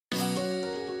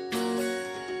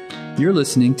You're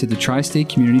listening to the Tri-State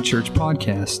Community Church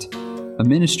Podcast, a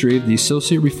ministry of the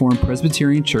Associate Reformed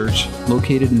Presbyterian Church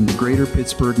located in the greater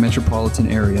Pittsburgh metropolitan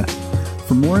area.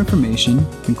 For more information,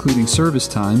 including service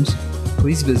times,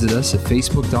 please visit us at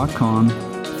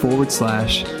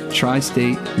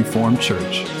facebook.com/Tri-State Reformed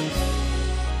Church.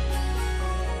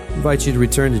 I invite you to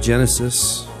return to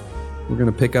Genesis. We're going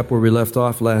to pick up where we left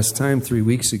off last time, 3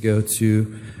 weeks ago,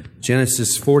 to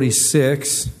Genesis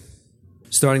 46,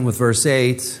 starting with verse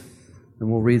 8, and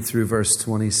we'll read through verse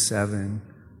 27.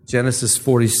 Genesis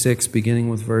 46, beginning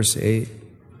with verse 8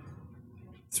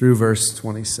 through verse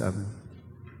 27.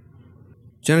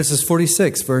 Genesis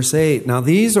 46, verse 8. Now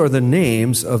these are the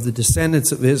names of the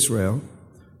descendants of Israel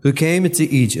who came into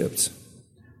Egypt.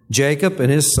 Jacob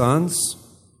and his sons,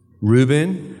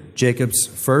 Reuben, Jacob's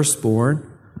firstborn,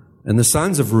 and the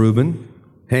sons of Reuben,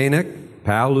 Hanok,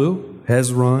 Palu,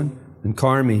 Hezron, and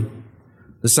Carmi.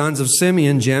 The sons of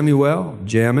Simeon, Jemuel,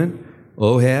 Jamin,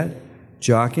 Ohad,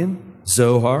 Jachin,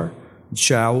 Zohar, and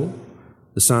Shaul,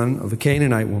 the son of a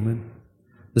Canaanite woman.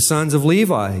 The sons of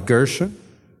Levi, Gershon,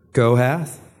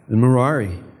 Kohath, and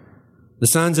Merari. The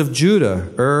sons of Judah,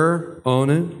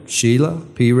 Onan, Shelah,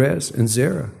 Perez, and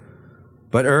Zerah.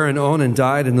 But and Onan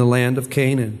died in the land of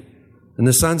Canaan. And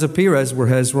the sons of Perez were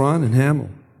Hezron and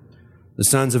Hamel. The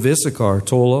sons of Issachar,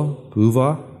 Tola,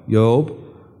 Puvah, Job,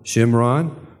 Shimron.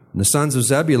 And the sons of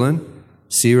Zebulun,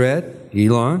 Sered,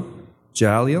 Elon,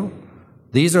 Jaleel.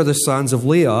 These are the sons of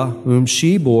Leah, whom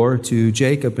she bore to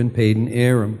Jacob in Padan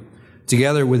Aram,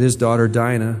 together with his daughter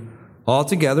Dinah.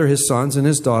 Altogether his sons and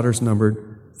his daughters numbered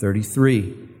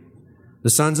 33. The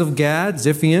sons of Gad,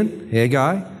 Ziphion,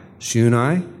 Haggai,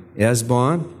 Shunai,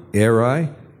 Esbon, Eri,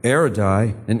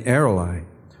 Aradai, and Areli.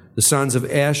 The sons of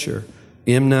Asher,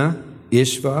 Imnah,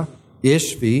 Ishva,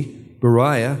 Ishvi,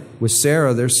 Beriah, with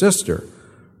Sarah their sister.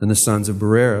 And the sons of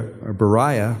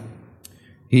Beriah,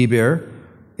 Heber,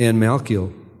 and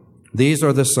Malchiel. These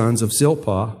are the sons of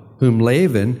Zilpah, whom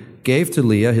Laban gave to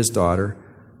Leah his daughter,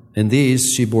 and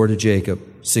these she bore to Jacob,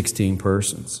 16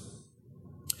 persons.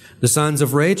 The sons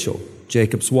of Rachel,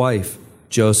 Jacob's wife,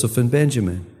 Joseph and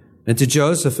Benjamin. And to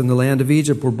Joseph in the land of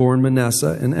Egypt were born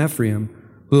Manasseh and Ephraim,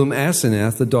 whom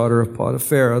Asenath, the daughter of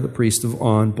Potiphar, the priest of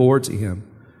On, bore to him.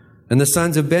 And the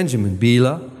sons of Benjamin,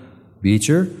 Bela,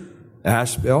 Becher,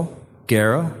 Ashbel,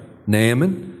 Gera,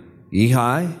 Naaman,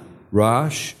 Ehi,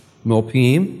 Rosh,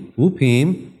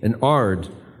 Mupim, and Ard.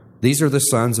 These are the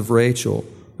sons of Rachel,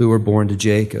 who were born to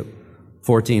Jacob,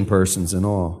 14 persons in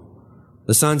all.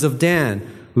 The sons of Dan,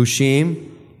 Hushim.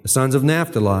 The sons of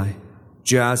Naphtali,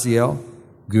 Jaziel,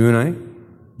 Guni,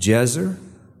 Jezer,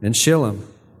 and Shillem.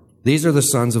 These are the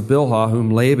sons of Bilhah,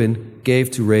 whom Laban gave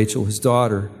to Rachel his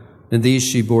daughter, and these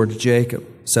she bore to Jacob,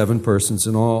 7 persons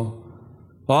in all.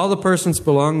 All the persons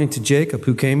belonging to Jacob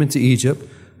who came into Egypt,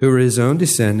 who were his own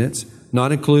descendants,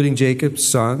 not including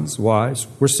Jacob's sons, wives,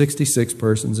 were 66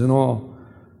 persons in all.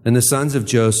 And the sons of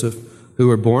Joseph, who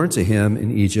were born to him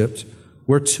in Egypt,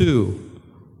 were 2.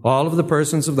 All of the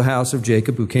persons of the house of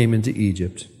Jacob who came into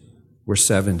Egypt were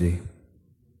 70.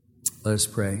 Let us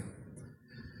pray.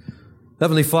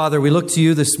 Heavenly Father, we look to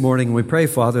you this morning, and we pray,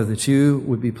 Father, that you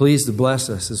would be pleased to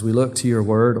bless us as we look to your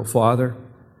word, O Father,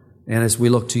 and as we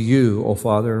look to you, O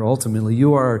Father. Ultimately,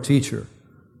 you are our teacher.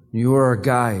 You are our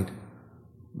guide.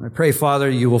 I pray, Father,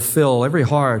 you will fill every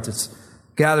heart that's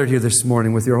gathered here this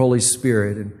morning with your Holy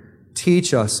Spirit, and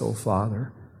teach us, O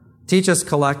Father. Teach us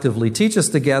collectively. Teach us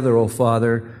together, O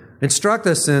Father. Instruct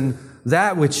us in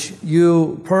that which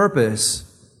you purpose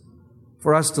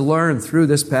for us to learn through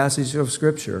this passage of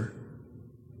Scripture.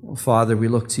 Oh, Father, we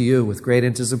look to you with great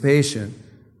anticipation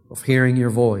of hearing your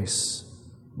voice.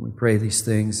 We pray these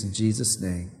things in Jesus'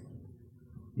 name.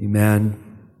 Amen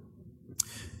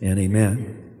and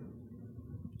amen.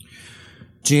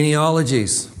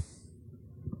 Genealogies.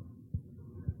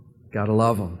 Gotta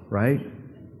love them, right?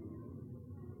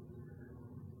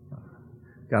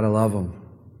 Gotta love them.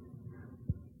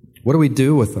 What do we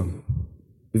do with them?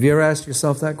 Have you ever asked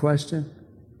yourself that question?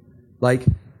 Like,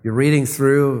 you're reading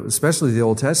through, especially the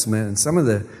Old Testament, and some of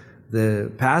the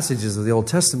passages of the Old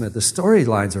Testament, the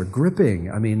storylines are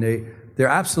gripping. I mean, they're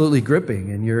absolutely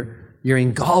gripping, and you're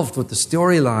engulfed with the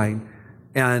storyline,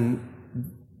 and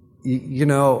you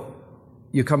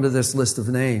come to this list of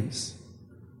names,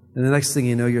 and the next thing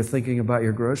you know, you're thinking about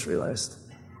your grocery list,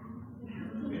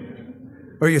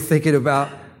 or you're thinking about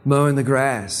mowing the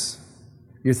grass.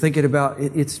 You're thinking about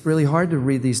it's really hard to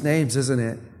read these names, isn't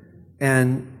it?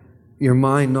 And your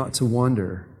mind not to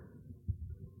wonder.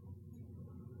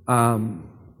 And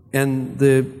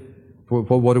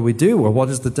what do we do? Well, what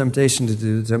is the temptation to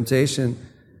do? The temptation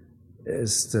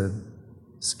is to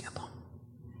skip them.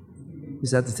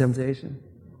 Is that the temptation?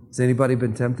 Has anybody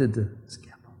been tempted to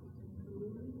skip?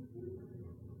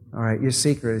 All right, your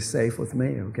secret is safe with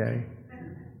me, okay?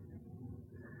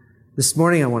 This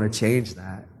morning I want to change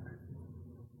that.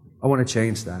 I want to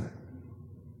change that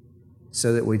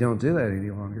so that we don't do that any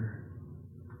longer.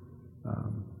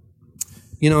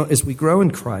 As we grow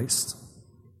in Christ,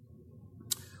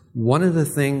 one of the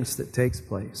things that takes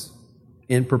place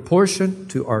in proportion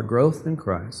to our growth in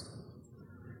Christ,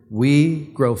 we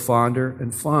grow fonder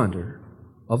and fonder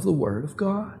of the Word of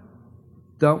God,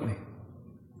 don't we?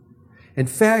 In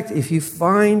fact, if you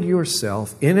find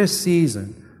yourself in a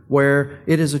season where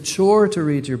it is a chore to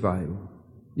read your Bible,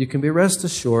 you can be rest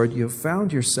assured you've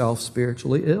found yourself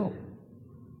spiritually ill.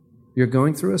 You're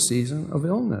going through a season of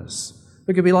illness.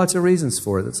 There could be lots of reasons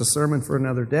for it. It's a sermon for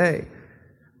another day.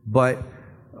 But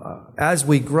as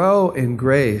we grow in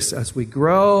grace, as we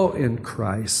grow in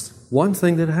Christ, one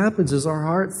thing that happens is our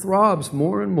heart throbs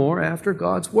more and more after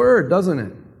God's Word, doesn't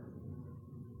it?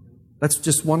 That's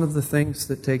just one of the things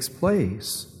that takes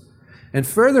place. And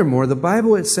furthermore, the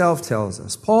Bible itself tells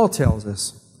us, Paul tells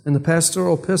us in the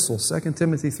pastoral epistle, 2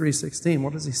 Timothy 3:16,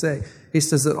 what does he say? He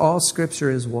says that all Scripture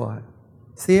is what?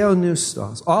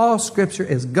 Theopneustos. All Scripture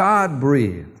is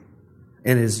God-breathed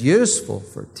and is useful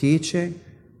for teaching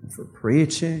and for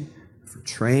preaching, for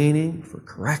training, for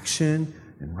correction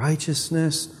and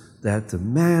righteousness, that the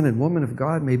man and woman of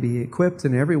God may be equipped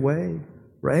in every way,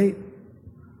 right?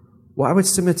 Well, I would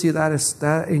submit to you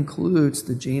that includes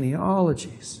the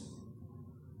genealogies.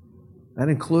 That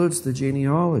includes the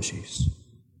genealogies.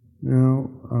 Now,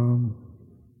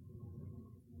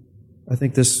 I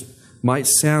think this might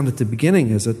sound at the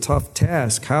beginning as a tough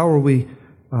task. How are we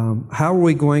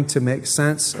going to make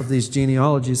sense of these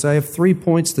genealogies? I have 3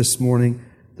 points this morning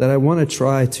that I want to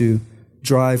try to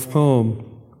drive home.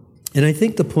 And I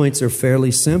think the points are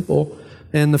fairly simple.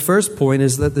 And the first point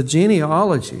is that the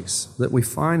genealogies that we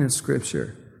find in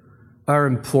Scripture are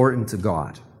important to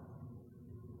God.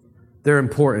 They're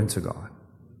important to God.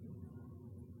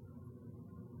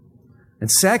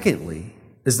 And secondly,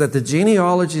 is that the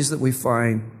genealogies that we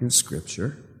find in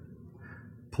Scripture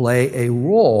play a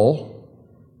role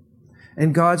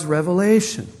in God's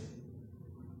revelation.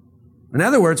 In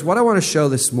other words, what I want to show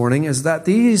this morning is that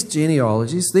these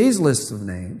genealogies, these lists of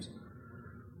names,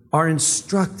 are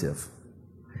instructive.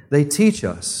 They teach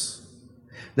us.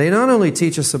 They not only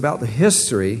teach us about the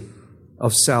history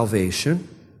of salvation,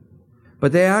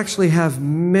 but they actually have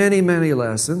many, many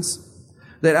lessons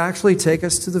that actually take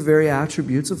us to the very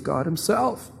attributes of God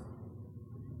Himself.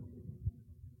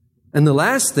 And the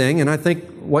last thing, and I think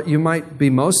what you might be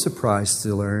most surprised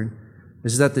to learn,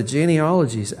 is that the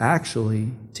genealogies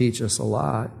actually teach us a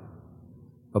lot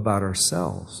about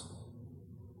ourselves.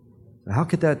 How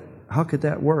could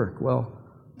that work? Well,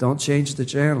 don't change the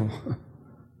channel.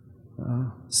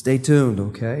 Stay tuned,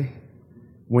 okay?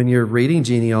 When you're reading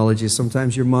genealogies,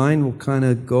 sometimes your mind will kind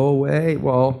of go away.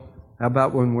 Well, how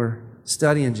about when we're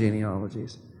studying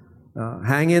genealogies?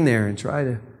 Hang in there and try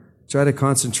to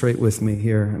concentrate with me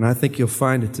here, and I think you'll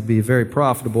find it to be a very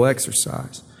profitable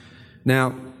exercise.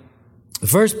 Now, the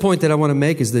first point that I want to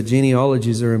make is that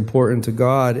genealogies are important to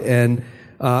God, and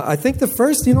I think the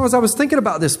first, as I was thinking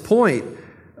about this point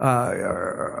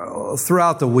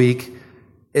throughout the week,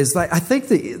 is like I think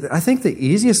the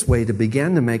easiest way to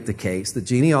begin to make the case that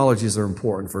genealogies are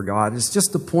important for God is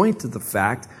just to point to the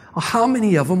fact of how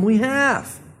many of them we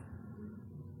have.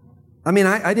 I mean,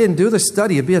 I didn't do the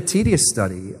study. It'd be a tedious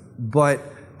study, but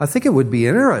I think it would be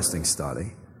an interesting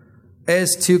study,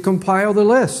 is to compile the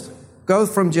list. Go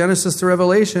from Genesis to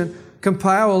Revelation,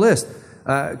 compile a list.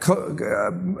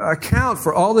 Account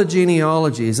for all the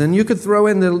genealogies. And you could throw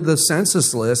in the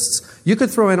census lists. You could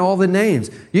throw in all the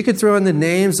names. You could throw in the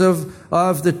names of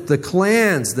the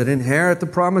clans that inherit the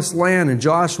promised land in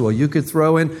Joshua. You could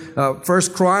throw in 1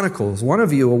 Chronicles. One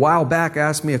of you a while back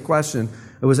asked me a question.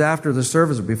 It was after the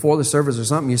service or before the service or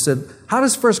something. You said, how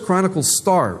does 1 Chronicles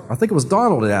start? I think it was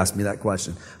Donald that asked me that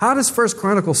question. How does 1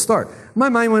 Chronicles start? My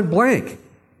mind went blank.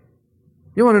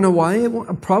 You want to know why?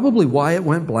 Probably why it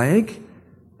went blank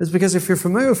is because if you're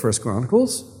familiar with 1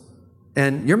 Chronicles,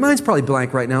 and your mind's probably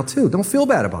blank right now too, don't feel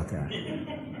bad about that.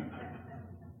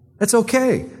 That's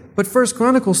okay. But 1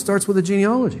 Chronicles starts with a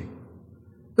genealogy.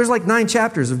 There's like 9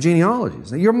 chapters of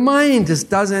genealogies. Now, your mind just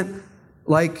doesn't,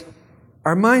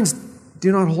 our minds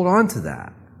do not hold on to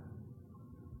that.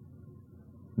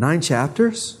 9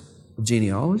 chapters of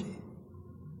genealogy,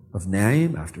 of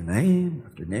name after name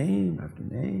after name after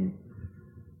name.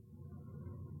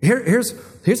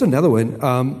 Here's another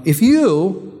one. If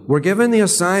you were given the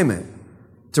assignment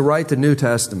to write the New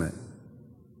Testament,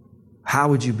 how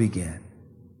would you begin?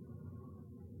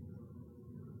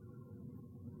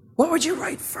 what would you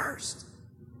write first?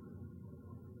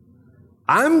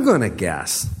 I'm going to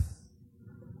guess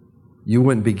you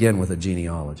wouldn't begin with a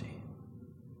genealogy.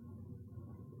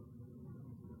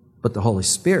 But the Holy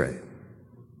Spirit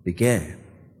began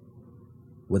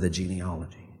with a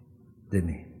genealogy, didn't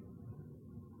he?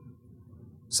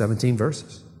 17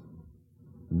 verses.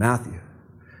 Matthew,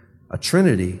 a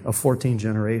trinity of 14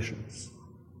 generations.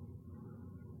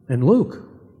 And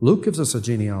Luke gives us a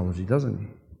genealogy, doesn't he?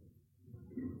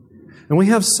 And we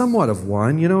have somewhat of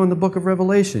one, in the book of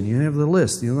Revelation. You have the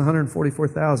list, the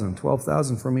 144,000,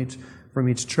 12,000 from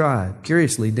each tribe.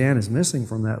 Curiously, Dan is missing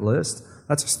from that list.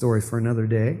 That's a story for another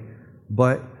day.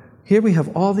 But here we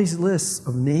have all these lists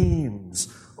of names.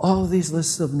 All these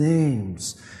lists of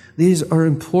names. These are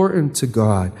important to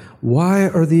God. Why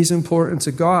are these important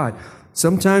to God?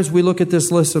 Sometimes we look at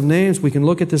this list of names, we can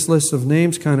look at this list of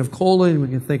names kind of coldly, and we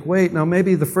can think, wait, now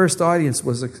maybe the first audience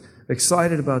was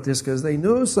excited about this because they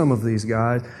knew some of these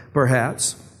guys,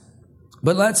 perhaps.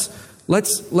 But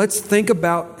let's think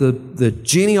about the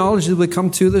genealogy that we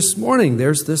come to this morning.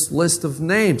 There's this list of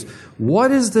names.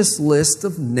 What is this list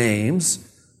of names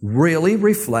really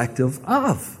reflective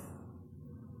of?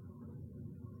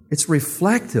 It's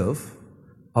reflective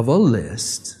of a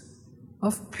list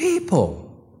of people.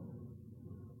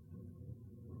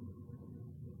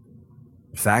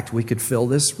 In fact, we could fill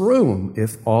this room.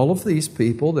 If all of these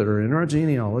people that are in our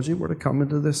genealogy were to come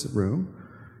into this room,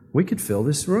 we could fill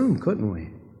this room, couldn't we?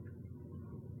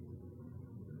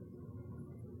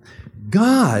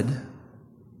 God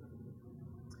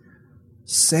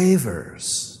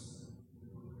savors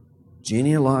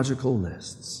genealogical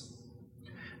lists.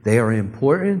 They are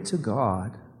important to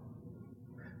God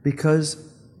because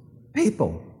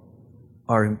people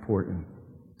are important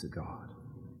to God.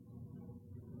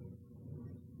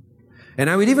 And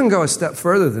I would even go a step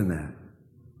further than that.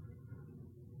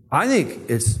 I think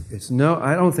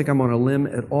I don't think I'm on a limb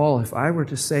at all if I were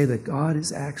to say that God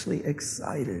is actually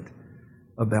excited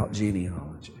about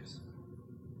genealogies.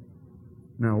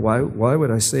 Now, why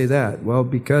would I say that? Well,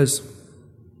 because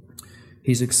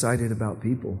He's excited about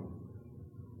people.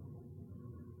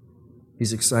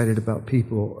 He's excited about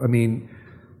people. I mean,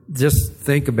 just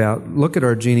look at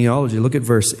our genealogy. Look at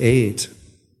verse 8.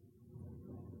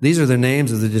 These are the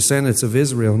names of the descendants of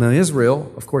Israel. Now,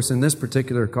 Israel, of course, in this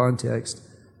particular context,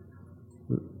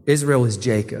 Israel is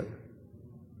Jacob,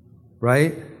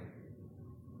 right?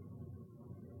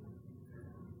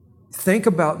 Think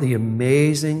about the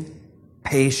amazing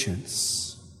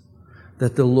patience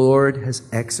that the Lord has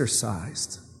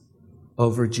exercised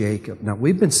over Jacob. Now,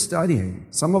 we've been studying.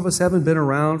 Some of us haven't been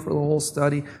around for the whole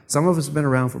study. Some of us have been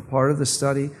around for part of the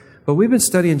study. But we've been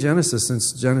studying Genesis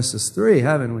since Genesis 3,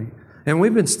 haven't we? And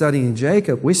we've been studying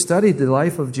Jacob. We studied the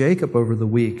life of Jacob over the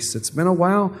weeks. It's been a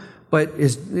while. But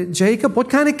what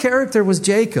kind of character was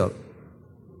Jacob?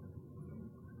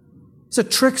 He's a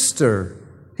trickster.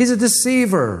 He's a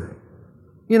deceiver.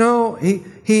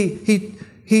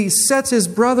 He sets his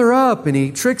brother up and he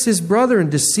tricks his brother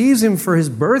and deceives him for his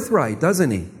birthright,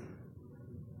 doesn't he?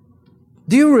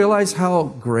 Do you realize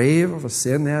how grave of a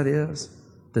sin that is?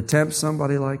 To tempt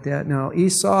somebody like that? Now,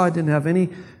 Esau didn't have any...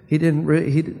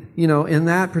 in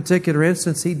that particular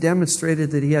instance, he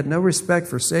demonstrated that he had no respect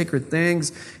for sacred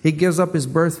things. He gives up his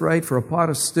birthright for a pot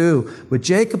of stew. But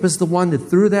Jacob is the one that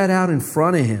threw that out in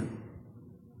front of him.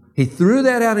 He threw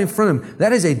that out in front of him.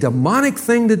 That is a demonic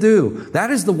thing to do.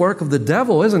 That is the work of the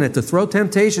devil, isn't it? To throw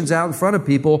temptations out in front of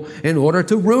people in order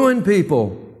to ruin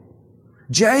people.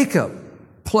 Jacob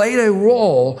played a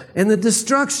role in the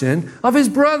destruction of his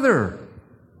brother.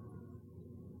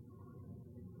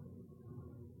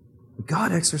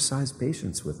 God exercised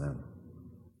patience with him.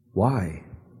 Why?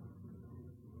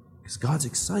 Because God's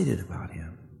excited about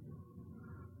him.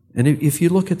 And if you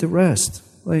look at the rest,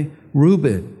 like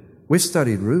Reuben, we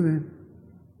studied Reuben.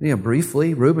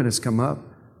 Briefly, Reuben has come up.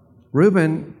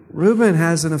 Reuben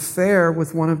has an affair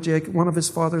with one of his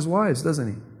father's wives,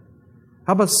 doesn't he?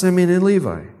 How about Simeon and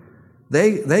Levi?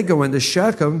 They go into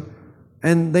Shechem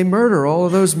and they murder all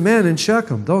of those men in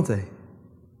Shechem, don't they?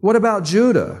 What about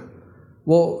Judah?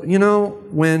 Well,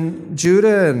 when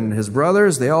Judah and his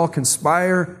brothers, they all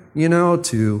conspire,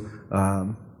 to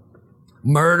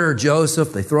murder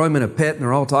Joseph. They throw him in a pit and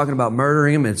they're all talking about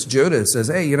murdering him. And it's Judah that says,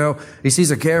 hey, he sees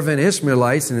a caravan of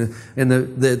Ishmaelites and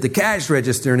the cash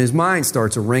register in his mind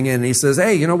starts to ring in. And he says,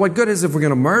 hey, what good is it if we're going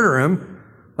to murder him?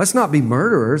 Let's not be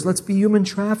murderers. Let's be human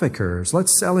traffickers.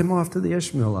 Let's sell him off to the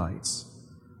Ishmaelites.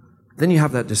 Then you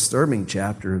have that disturbing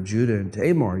chapter of Judah and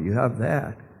Tamar. You have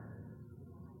that.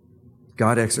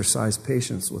 God exercised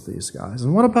patience with these guys.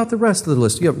 And what about the rest of the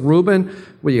list? You got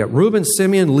Reuben,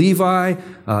 Simeon, Levi,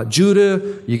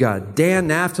 Judah. You got Dan,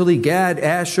 Naphtali, Gad,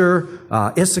 Asher,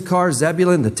 Issachar,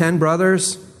 Zebulun, the 10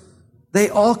 brothers. They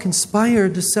all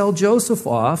conspired to sell Joseph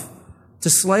off to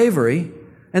slavery,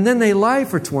 and then they lie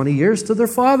for 20 years to their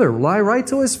father, lie right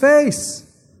to his face,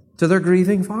 to their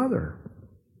grieving father.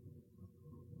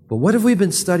 But what have we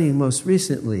been studying most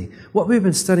recently? What we've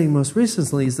been studying most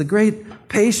recently is the great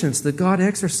patience that God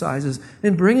exercises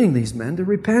in bringing these men to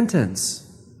repentance.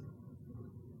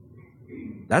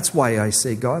 That's why I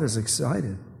say God is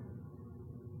excited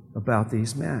about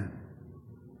these men.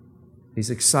 He's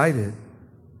excited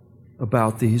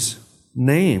about these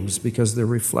names because they're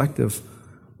reflective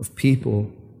of people.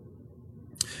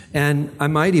 And I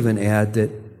might even add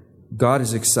that God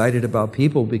is excited about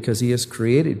people because He has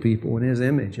created people in His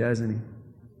image, hasn't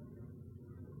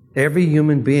He? Every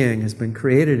human being has been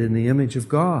created in the image of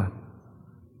God.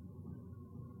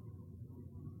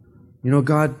 You know,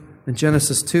 God, in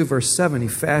Genesis 2, verse 7, He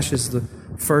fashions the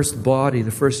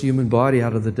first human body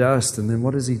out of the dust. And then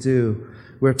what does He do?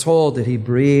 We're told that He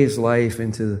breathes life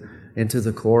into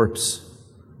the corpse.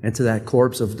 Into that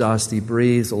corpse of dust, He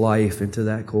breathes life into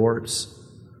that corpse.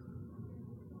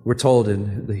 We're told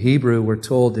in the Hebrew, we're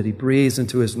told that He breathes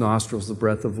into his nostrils the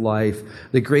breath of life.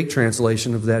 The Greek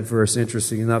translation of that verse,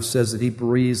 interesting enough, says that He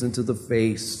breathes into the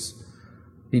face.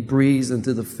 He breathes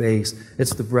into the face.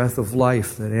 It's the breath of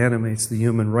life that animates the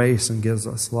human race and gives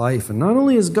us life. And not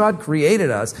only has God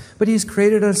created us, but He's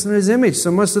created us in His image.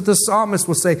 So much that the psalmist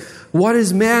will say, "What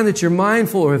is man that you're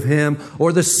mindful of him,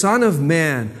 or the son of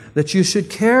man that you should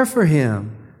care for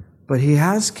him?" But He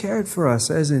has cared for us,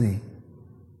 hasn't He?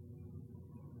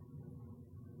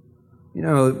 You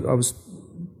know, I was,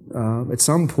 at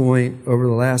some point over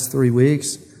the last 3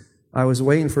 weeks, I was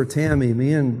waiting for Tammy.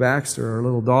 Me and Baxter, our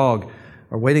little dog,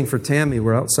 are waiting for Tammy.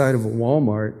 We're outside of a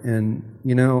Walmart, and,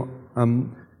 you know,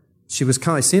 she was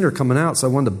I seen her coming out, so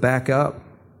I wanted to back up,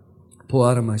 pull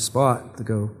out of my spot to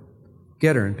go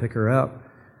get her and pick her up.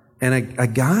 And a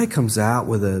guy comes out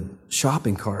with a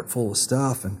shopping cart full of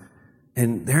stuff,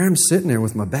 and there I'm sitting there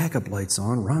with my backup lights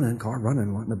on, car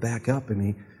running, wanting to back up, and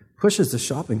he pushes the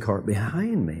shopping cart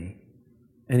behind me,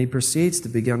 and he proceeds to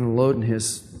begin unloading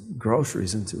his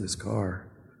groceries into his car.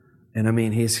 And I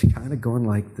mean, he's kind of going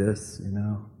like this, you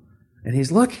know, and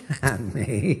he's looking at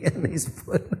me, and he's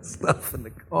putting the stuff in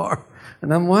the car,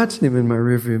 and I'm watching him in my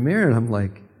rearview mirror, and I'm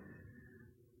like,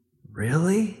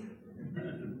 really?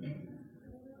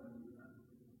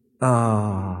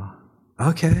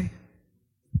 Okay.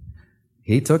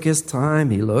 He took his time.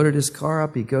 He loaded his car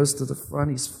up. He goes to the front.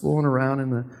 He's fooling around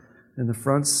in the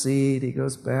front seat. He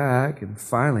goes back, and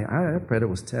finally, I bet it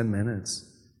was 10 minutes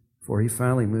before he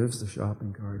finally moves the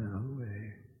shopping cart out of the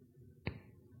way.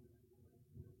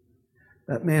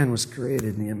 That man was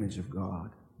created in the image of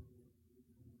God.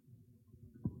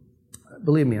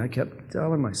 Believe me, I kept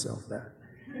telling myself that.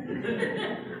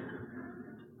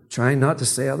 Trying not to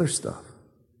say other stuff.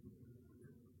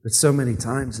 But so many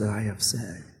times that I have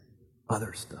said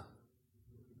other stuff.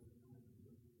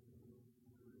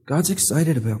 God's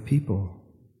excited about people.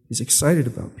 He's excited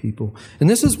about people. And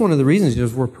this is one of the reasons,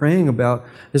 as we're praying about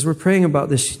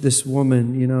this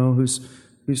woman, you know, who's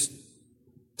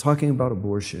talking about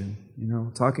abortion, you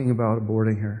know, talking about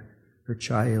aborting her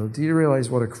child. Do you realize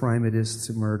what a crime it is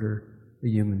to murder a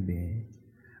human being?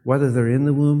 Whether they're in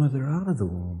the womb or they're out of the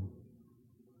womb,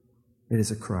 it is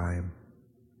a crime.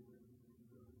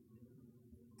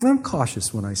 I'm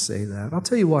cautious when I say that. I'll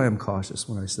tell you why I'm cautious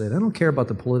when I say that. I don't care about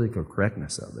the political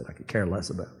correctness of it. I could care less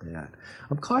about that.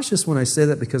 I'm cautious when I say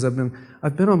that because I've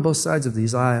been on both sides of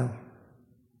the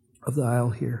aisle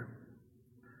here.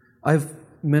 I've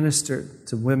ministered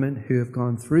to women who have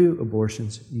gone through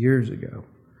abortions years ago,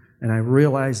 and I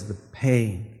realize the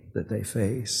pain that they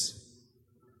face.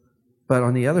 But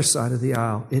on the other side of the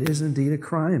aisle, it is indeed a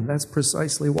crime. That's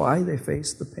precisely why they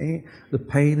face the pain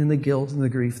and the guilt and the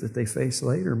grief that they face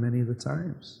later many of the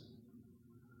times.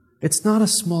 It's not a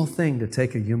small thing to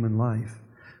take a human life,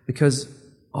 because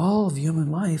all of human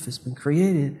life has been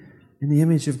created in the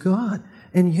image of God.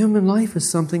 And human life is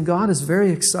something God is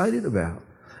very excited about.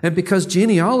 And because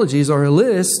genealogies are a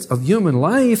list of human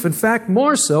life, in fact,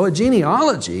 more so, a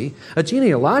genealogical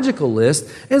list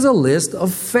is a list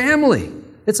of family.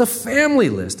 It's a family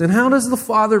list. And how does the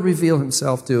Father reveal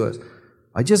Himself to us?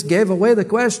 I just gave away the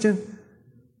question.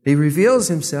 He reveals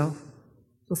Himself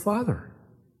as a father.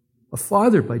 A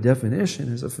father, by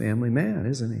definition, is a family man,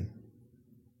 isn't he?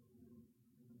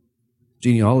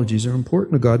 Genealogies are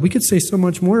important to God. We could say so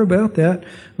much more about that.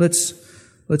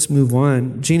 Let's move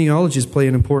on. Genealogies play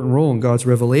an important role in God's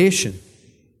revelation.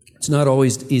 It's not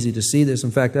always easy to see this.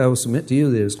 In fact, I will submit to you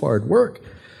that it's hard work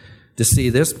to see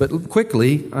this. But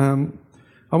quickly, I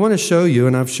want to show you,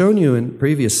 and I've shown you in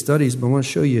previous studies, but I want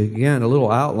to show you again a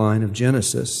little outline of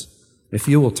Genesis. If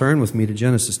you will turn with me to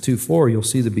Genesis 2:4, you'll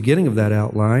see the beginning of that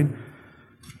outline.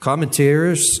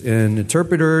 Commentators and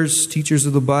interpreters, teachers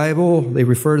of the Bible, they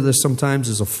refer to this sometimes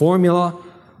as a formula.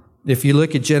 If you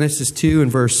look at Genesis 2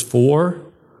 and verse 4,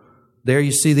 there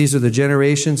you see these are the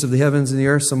generations of the heavens and the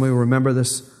earth. Somebody will remember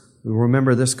this. We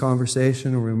remember this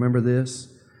conversation, or remember this.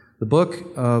 The book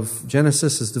of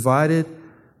Genesis is divided,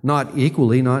 not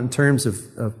equally, not in terms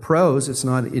of prose. It's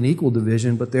not an equal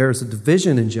division, but there is a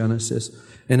division in Genesis,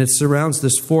 and it surrounds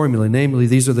this formula. Namely,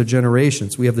 these are the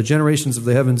generations. We have the generations of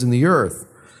the heavens and the earth.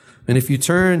 And if you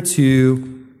turn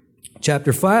to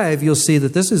chapter 5, you'll see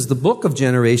that this is the book of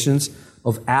generations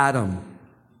of Adam.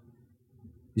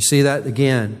 You see that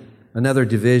again, another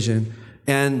division.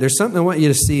 And there's something I want you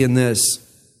to see in this.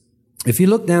 If you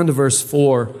look down to verse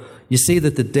 4, you see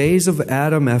that the days of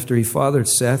Adam after he fathered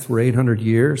Seth were 800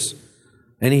 years,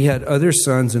 and he had other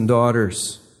sons and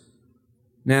daughters.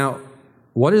 Now,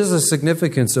 what is the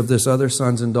significance of this other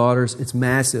sons and daughters? It's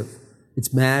massive.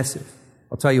 It's massive.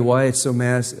 I'll tell you why it's so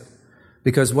massive.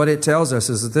 Because what it tells us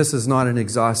is that this is not an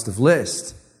exhaustive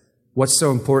list. What's so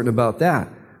important about that?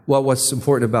 Well, what's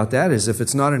important about that is if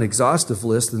it's not an exhaustive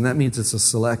list, then that means it's a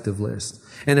selective list.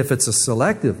 And if it's a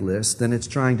selective list, then it's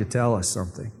trying to tell us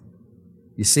something.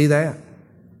 You see that?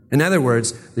 In other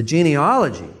words, the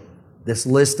genealogy, this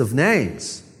list of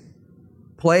names,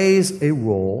 plays a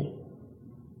role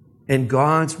in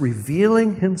God's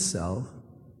revealing Himself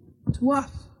to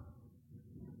us.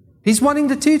 He's wanting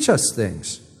to teach us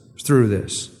things through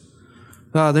this.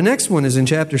 The next one is in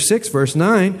chapter 6, verse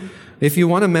 9. If you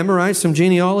want to memorize some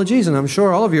genealogies, and I'm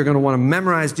sure all of you are going to want to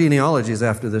memorize genealogies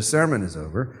after this sermon is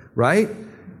over, right?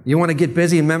 You want to get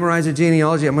busy and memorize a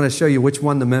genealogy? I'm going to show you which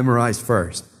one to memorize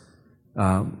first.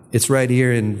 It's right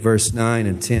here in verse 9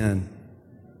 and 10.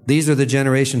 These are the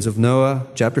generations of Noah,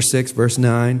 chapter 6, verse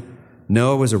 9.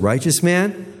 Noah was a righteous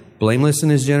man, blameless in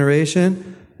his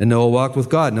generation, and Noah walked with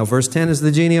God. Now, verse 10 is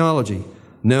the genealogy.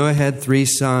 Noah had 3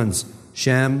 sons,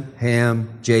 Shem, Ham,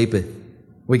 Japheth.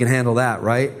 We can handle that,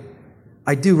 right?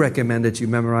 I do recommend that you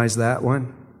memorize that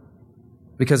one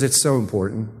because it's so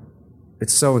important.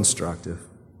 It's so instructive.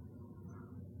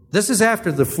 This is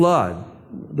after the flood.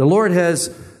 The Lord has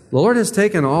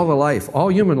taken all the life. All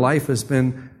human life has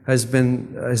perished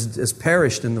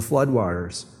in the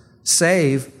floodwaters,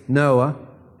 save Noah,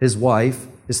 his wife,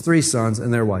 his 3 sons,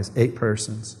 and their wives, 8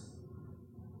 persons.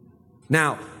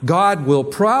 Now, God will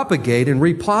propagate and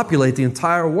repopulate the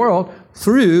entire world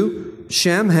through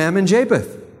Shem, Ham, and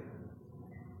Japheth.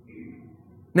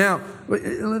 Now,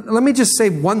 let me just say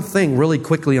one thing really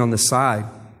quickly on the side,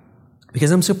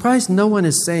 because I'm surprised no one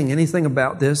is saying anything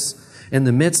about this in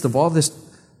the midst of all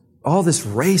this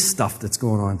race stuff that's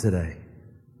going on today.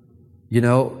 You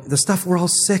know, the stuff we're all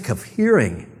sick of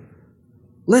hearing.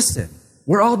 Listen,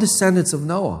 we're all descendants of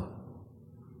Noah.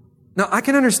 Now, I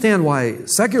can understand why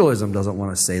secularism doesn't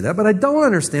want to say that, but I don't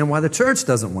understand why the church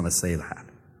doesn't want to say that.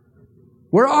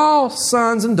 We're all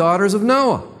sons and daughters of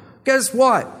Noah. Guess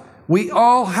what? We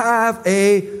all have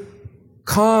a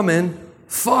common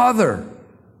father.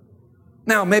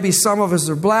 Now, maybe some of us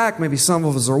are black, maybe some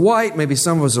of us are white, maybe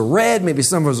some of us are red, maybe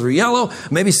some of us are yellow,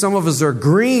 maybe some of us are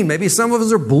green, maybe some of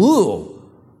us are blue.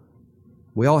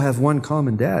 We all have one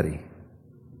common daddy.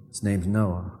 His name's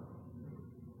Noah.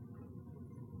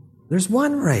 There's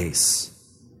one race.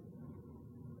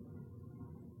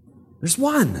 There's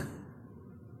one.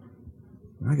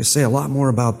 I could say a lot more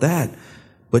about that.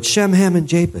 But Shem, Ham, and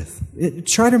Japheth.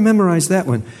 Try to memorize that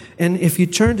one. And if you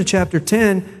turn to chapter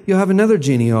 10, you'll have another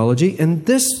genealogy. And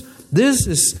this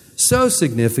is so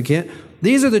significant.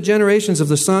 These are the generations of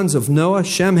the sons of Noah,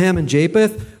 Shem, Ham, and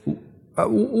Japheth.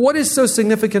 What is so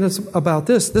significant about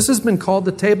this? This has been called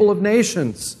the Table of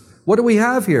Nations. What do we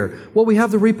have here? Well, we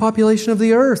have the repopulation of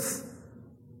the earth.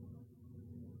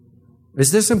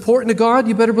 Is this important to God?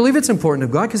 You better believe it's important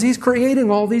to God because He's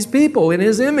creating all these people in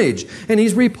His image and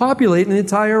He's repopulating the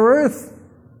entire earth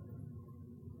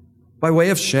by way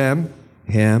of Shem,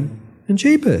 Ham, and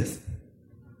Japheth.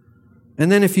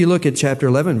 And then if you look at chapter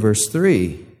 11, verse 10,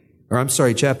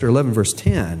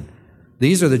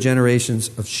 these are the generations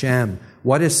of Shem.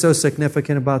 What is so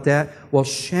significant about that? Well,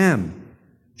 Shem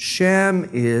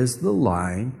is the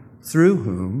line through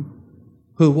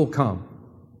who will come.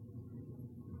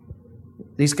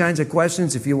 These kinds of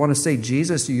questions, if you want to say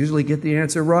Jesus, you usually get the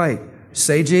answer right.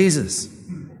 Say Jesus.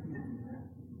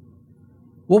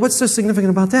 Well, what's so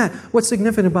significant about that? What's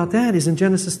significant about that is in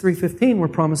Genesis 3:15, we're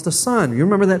promised a son. You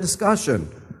remember that discussion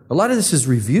A lot of this is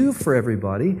review for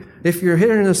everybody. If you're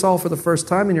hearing this all for the first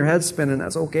time and your head's spinning,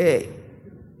 that's okay.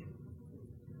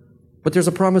 But there's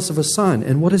a promise of a son.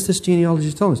 And what is this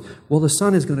genealogy telling us? Well, the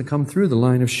son is going to come through the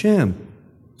line of Shem.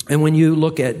 And when you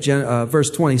look at verse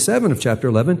 27 of chapter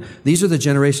 11, these are the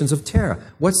generations of Terah.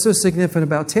 What's so significant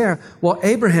about Terah? Well,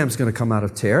 Abraham's going to come out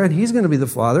of Terah, and he's going to be the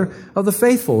father of the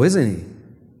faithful, isn't he?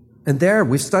 And there,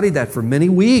 we've studied that for many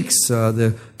weeks,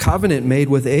 the covenant made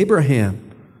with Abraham.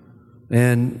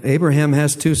 And Abraham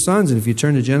has 2 sons, and if you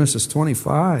turn to Genesis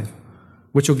 25,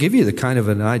 which will give you the kind of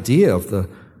an idea of the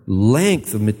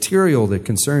length of material that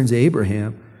concerns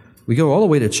Abraham, we go all the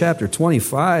way to chapter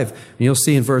 25, and you'll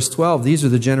see in verse 12, these are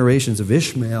the generations of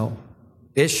Ishmael.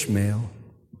 Ishmael.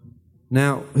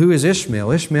 Now, who is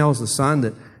Ishmael? Ishmael is the son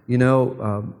that,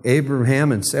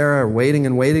 Abraham and Sarah are waiting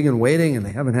and waiting and waiting, and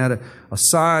they haven't had a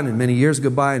son, and many years go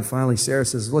by, and finally Sarah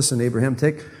says, listen, Abraham,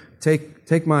 take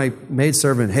my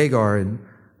maidservant Hagar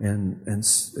and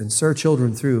sir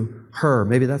children through her.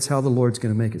 Maybe that's how the Lord's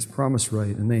going to make his promise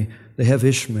right. And they have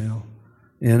Ishmael.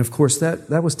 And of course,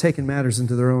 that was taking matters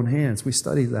into their own hands. We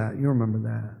studied that. You remember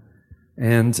that.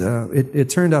 And it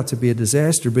turned out to be a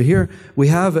disaster. But here we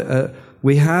have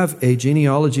a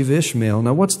genealogy of Ishmael.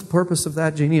 Now, what's the purpose of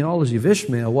that genealogy of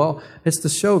Ishmael? Well, it's to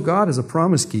show God as a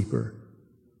promise keeper.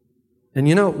 And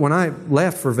when I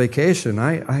left for vacation,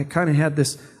 I kind of had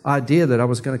this idea that I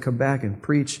was going to come back and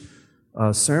preach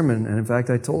a sermon. And in fact,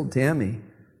 I told Tammy,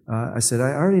 I said,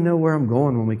 I already know where I'm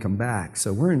going when we come back.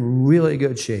 So we're in really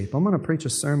good shape. I'm going to preach a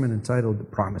sermon entitled The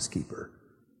Promise Keeper.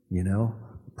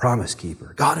 Promise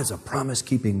Keeper. God is a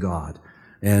promise-keeping God.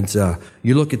 And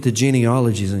you look at the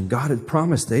genealogies, and God had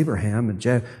promised Abraham in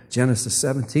Genesis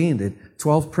 17 that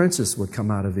 12 princes would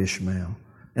come out of Ishmael.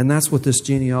 And that's what this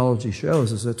genealogy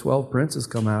shows, is that 12 princes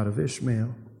come out of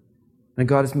Ishmael. And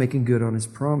God is making good on his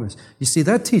promise. You see,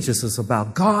 that teaches us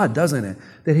about God, doesn't it?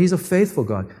 That he's a faithful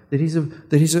God, that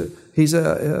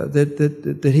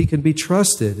he can be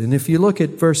trusted. And if you look at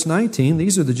verse 19,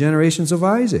 these are the generations of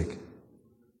Isaac.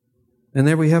 And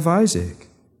there we have Isaac.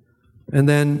 And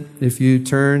then if you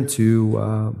turn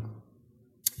to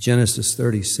Genesis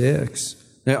 36,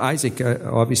 now Isaac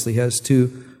obviously has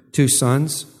two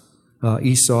sons,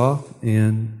 Esau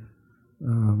and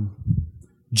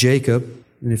Jacob.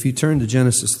 And if you turn to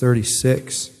Genesis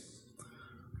 36,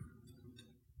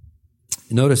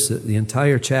 notice that the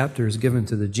entire chapter is given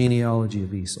to the genealogy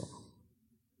of Esau.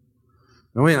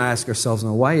 Now we ask ourselves,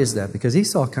 why is that? Because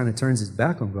Esau kind of turns his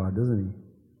back on God, doesn't he?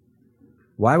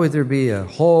 Why would there be a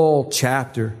whole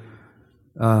chapter?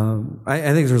 I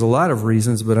think there's a lot of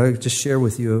reasons, but I'll just share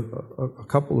with you a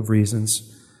couple of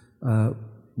reasons.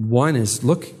 One is,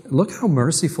 look how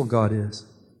merciful God is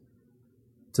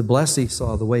to bless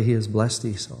Esau the way he has blessed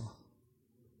Esau.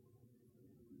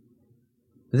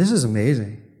 This is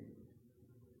amazing.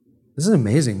 This is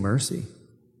amazing mercy.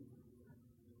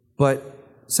 But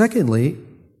secondly,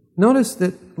 notice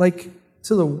that,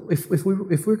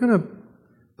 if we're going to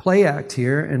play act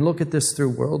here and look at this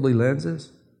through worldly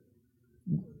lenses,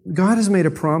 God has made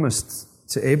a promise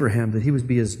to Abraham that he would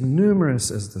be as numerous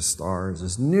as the stars,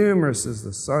 as numerous as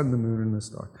the sun, the moon, and the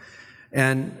stars.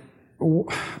 And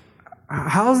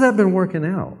how's that been working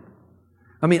out?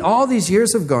 I mean, all these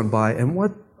years have gone by, and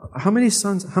how many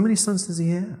sons does he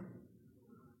have?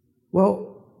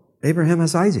 Well, Abraham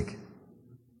has Isaac.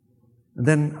 And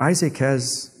then Isaac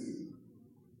has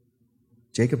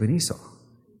Jacob and Esau.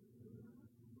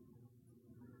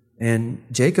 And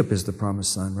Jacob is the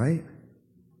promised son, right?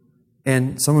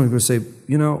 And someone would say,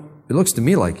 it looks to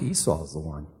me like Esau is the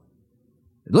one.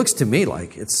 It looks to me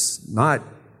like it's not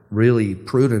really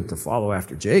prudent to follow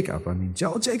after Jacob. I mean,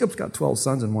 Jacob's got 12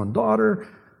 sons and 1 daughter.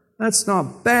 That's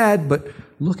not bad, but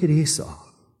look at Esau.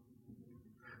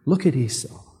 Look at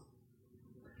Esau.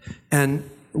 And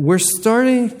we're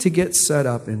starting to get set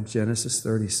up in Genesis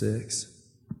 36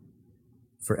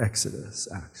 for Exodus,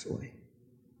 actually.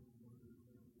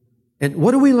 And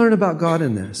what do we learn about God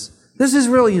in this? This is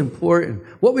really important.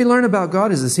 What we learn about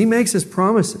God is this: he makes his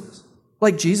promises.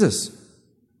 Like Jesus.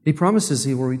 He promises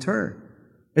he will return.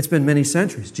 It's been many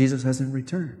centuries. Jesus hasn't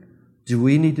returned. Do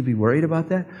we need to be worried about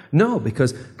that? No,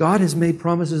 because God has made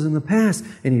promises in the past,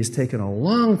 and he's taken a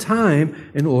long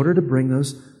time in order to bring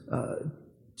those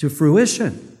to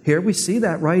fruition. Here we see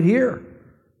that right here.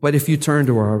 But if you turn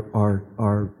to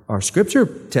our scripture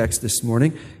text this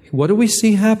morning, what do we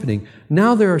see happening?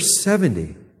 Now there are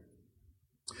 70.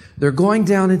 They're going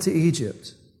down into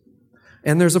Egypt.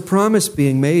 And there's a promise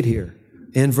being made here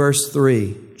in verse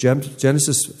 3.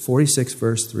 Genesis 46,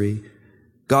 verse 3.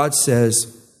 God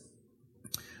says,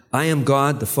 I am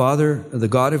God, the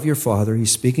God of your father.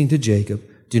 He's speaking to Jacob.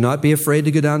 Do not be afraid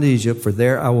to go down to Egypt, for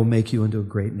there I will make you into a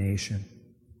great nation.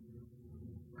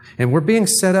 And we're being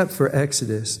set up for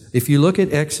Exodus. If you look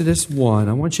at Exodus 1,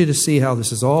 I want you to see how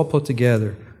this is all put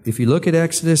together. If you look at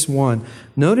Exodus 1,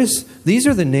 notice these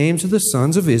are the names of the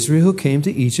sons of Israel who came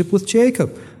to Egypt with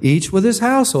Jacob, each with his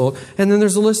household. And then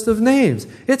there's a list of names.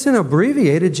 It's an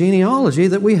abbreviated genealogy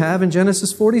that we have in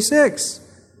Genesis 46.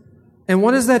 And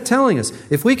what is that telling us?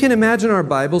 If we can imagine our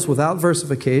Bibles without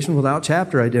versification, without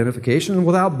chapter identification, and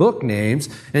without book names,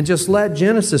 and just let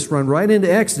Genesis run right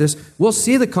into Exodus, we'll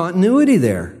see the continuity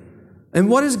there. And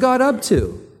what is God up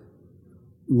to?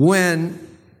 When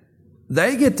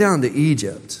they get down to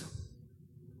Egypt,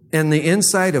 in the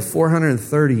inside of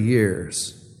 430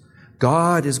 years,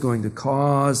 God is going to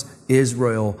cause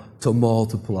Israel to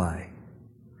multiply.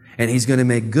 And He's going to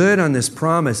make good on this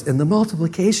promise. And the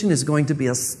multiplication is going to be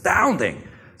astounding.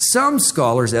 Some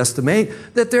scholars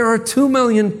estimate that there are 2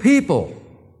 million people.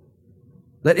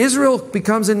 That Israel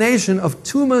becomes a nation of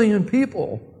 2 million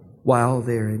people while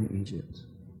they're in Egypt.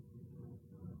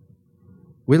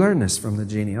 We learn this from the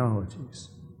genealogies.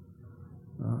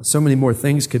 So many more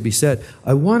things could be said.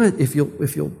 I want to, if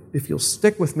you'll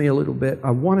stick with me a little bit, I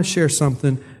want to share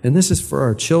something, and this is for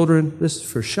our children. This is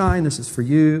for Shine. This is for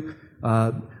you.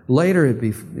 Later, it'd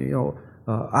be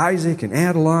Isaac and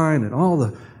Adeline and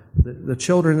all the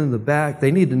children in the back.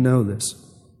 They need to know this.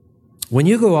 When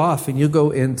you go off and you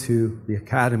go into the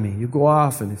academy, you go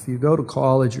off, and if you go to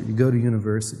college or you go to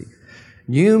university,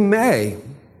 you may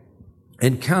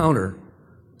encounter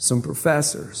some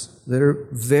professors that are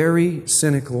very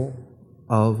cynical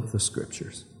of the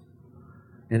Scriptures.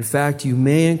 In fact, you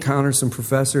may encounter some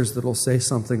professors that will say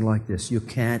something like this: you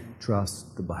can't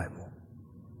trust the Bible.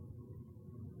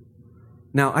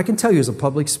 Now, I can tell you as a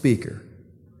public speaker,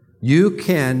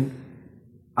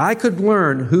 I could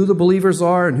learn who the believers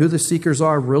are and who the seekers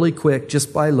are really quick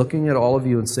just by looking at all of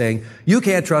you and saying, you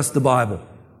can't trust the Bible.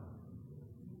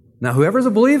 Now, whoever's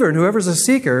a believer and whoever's a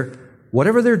seeker,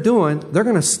 whatever they're doing, they're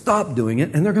going to stop doing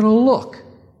it and they're going to look.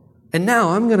 And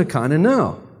now I'm going to kind of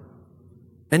know.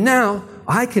 And now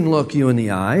I can look you in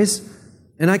the eyes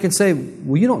and I can say,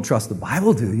 well, you don't trust the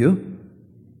Bible, do you?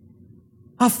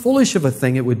 How foolish of a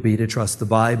thing it would be to trust the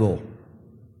Bible.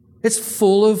 It's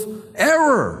full of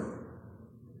error.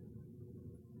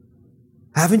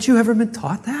 Haven't you ever been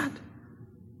taught that?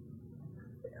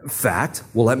 In fact,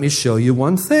 well, let me show you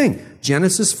one thing.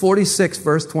 Genesis 46,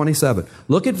 verse 27.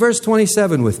 Look at verse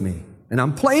 27 with me. And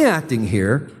I'm play acting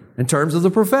here in terms of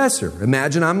the professor.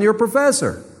 Imagine I'm your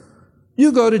professor.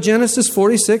 You go to Genesis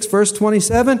 46, verse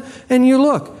 27, and you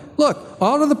look. Look,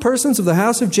 all of the persons of the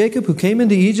house of Jacob who came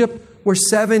into Egypt were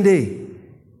 70.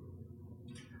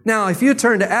 Now, if you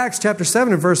turn to Acts chapter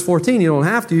 7 and verse 14, you don't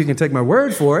have to. You can take my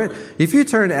word for it. If you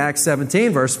turn to Acts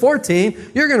 17, verse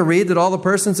 14, you're going to read that all the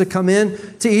persons that come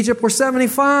in to Egypt were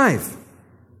 75.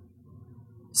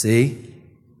 See?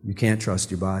 You can't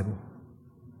trust your Bible.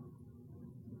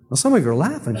 Well, some of you are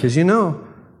laughing because you know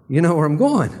where I'm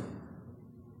going.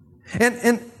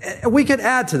 And we could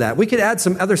add to that. We could add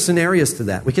some other scenarios to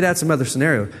that. We could add some other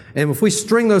scenarios. And if we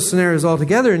string those scenarios all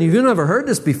together, and you've never heard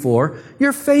this before,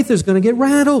 your faith is going to get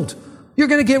rattled. You're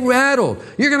going to get rattled.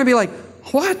 You're going to be like,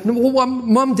 what? Well,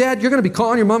 Mom, Dad, you're going to be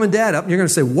calling your mom and dad up, and you're going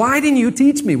to say, why didn't you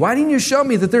teach me? Why didn't you show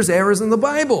me that there's errors in the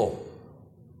Bible?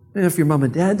 And if your mom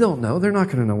and dad don't know, they're not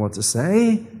going to know what to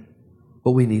say.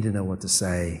 But we need to know what to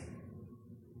say.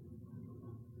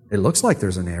 It looks like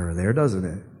there's an error there, doesn't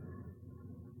it?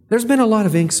 There's been a lot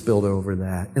of ink spilled over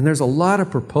that, and there's a lot of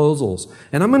proposals.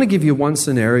 And I'm going to give you one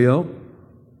scenario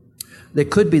that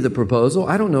could be the proposal.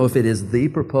 I don't know if it is the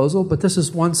proposal, but this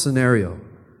is one scenario.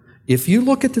 If you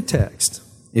look at the text,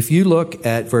 if you look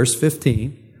at verse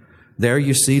 15, there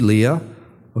you see Leah.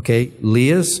 Okay,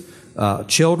 Leah's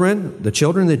children, the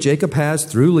children that Jacob has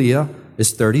through Leah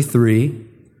is 33.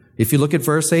 If you look at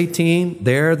verse 18,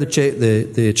 there the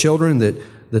children that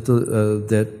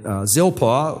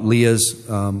Zilpah, Leah's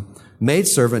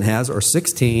maidservant, has are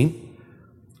 16.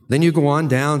 Then you go on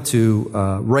down to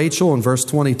Rachel in verse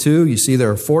 22. You see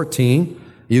there are 14.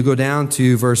 You go down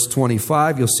to verse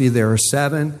 25. You'll see there are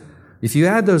 7. If you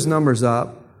add those numbers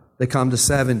up, they come to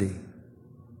 70.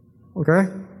 Okay?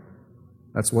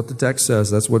 That's what the text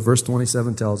says. That's what verse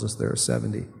 27 tells us. There are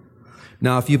 70.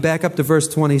 Now, if you back up to verse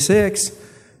 26,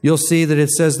 you'll see that it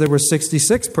says there were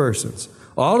 66 persons.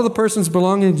 All of the persons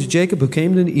belonging to Jacob who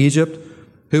came into Egypt,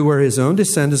 who were his own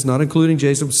descendants, not including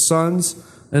Jacob's sons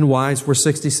and wives, were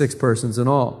 66 persons in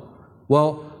all.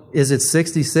 Well, is it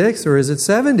 66 or is it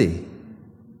 70?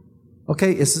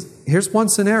 Okay, here's one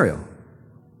scenario.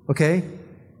 Okay?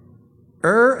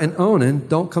 And Onan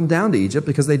don't come down to Egypt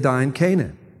because they die in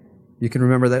Canaan. You can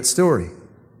remember that story.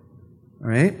 All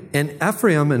right? And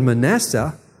Ephraim and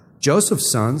Manasseh,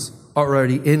 Joseph's sons, are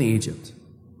already in Egypt.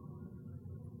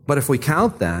 But if we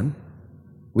count them,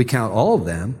 we count all of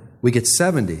them, we get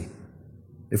 70.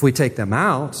 If we take them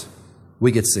out,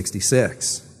 we get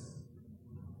 66.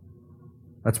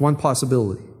 That's one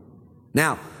possibility.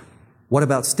 Now, what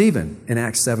about Stephen in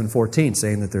Acts 7:14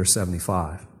 saying that there's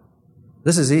 75?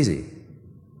 This is easy.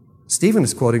 Stephen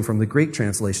is quoting from the Greek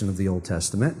translation of the Old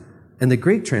Testament, and the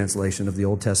Greek translation of the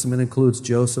Old Testament includes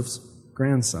Joseph's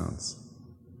grandsons.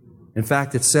 In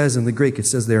fact, it says in the Greek, it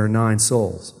says there are 9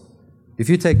 souls. If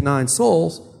you take 9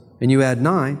 souls and you add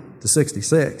 9 to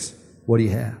 66, what do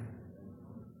you have?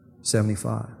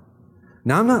 75.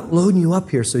 Now, I'm not loading you up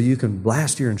here so you can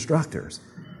blast your instructors.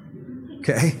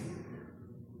 Okay?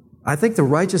 I think the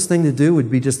righteous thing to do would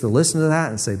be just to listen to that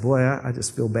and say, boy, I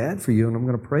just feel bad for you, and I'm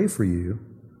going to pray for you.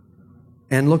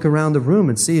 And look around the room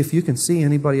and see if you can see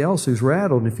anybody else who's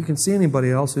rattled. And if you can see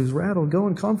anybody else who's rattled, go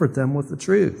and comfort them with the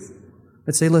truth.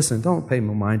 And say, listen, don't pay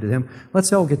no mind to him.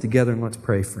 Let's all get together and let's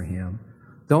pray for him.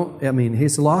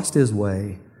 He's lost his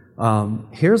way.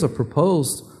 Here's a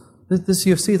proposed,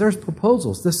 you see, there's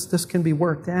proposals. This can be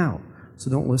worked out. So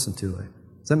don't listen to it.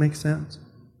 Does that make sense?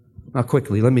 Now,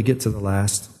 quickly, let me get to the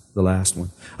last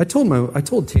one. I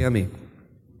told Tammy,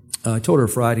 I told her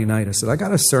Friday night, I said, I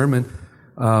got a sermon.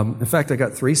 In fact, I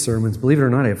got 3 sermons. Believe it or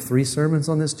not, I have 3 sermons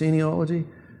on this genealogy,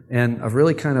 and I've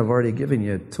really kind of already given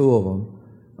you 2 of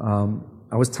them.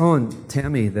 I was telling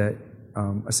Tammy that,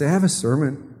 I said, I have a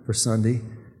sermon for Sunday,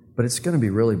 but it's going to be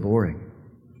really boring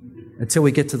until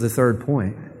we get to the 3rd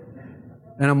point.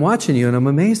 And I'm watching you, and I'm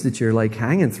amazed that you're like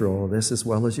hanging through all this as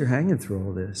well as you're hanging through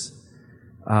all this.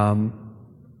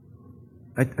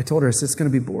 I told her, I said, it's going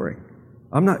to be boring.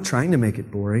 I'm not trying to make it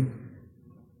boring.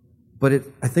 But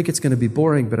I think it's going to be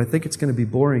boring, but I think it's going to be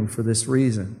boring for this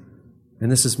reason.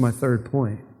 And this is my 3rd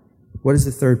point. What is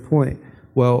the 3rd point?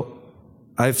 Well,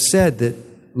 I've said that,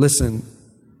 listen,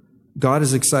 God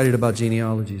is excited about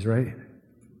genealogies, right?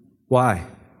 Why?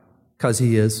 Because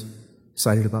He is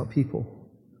excited about people.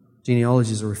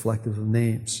 Genealogies are reflective of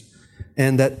names.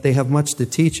 And that they have much to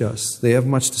teach us. They have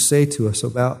much to say to us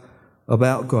about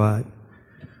God.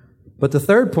 But the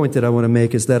 3rd point that I want to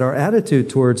make is that our attitude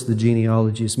towards the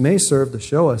genealogies may serve to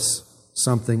show us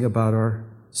something about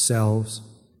ourselves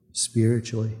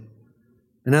spiritually.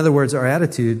 In other words, our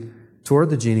attitude toward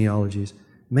the genealogies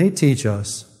may teach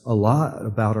us a lot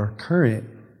about our current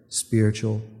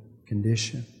spiritual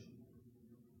condition.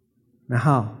 Now,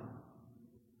 how?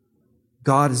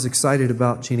 God is excited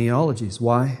about genealogies.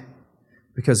 Why?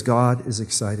 Because God is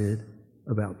excited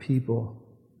about people.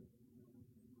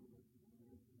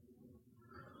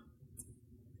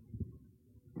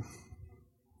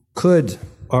 Could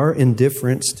our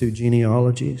indifference to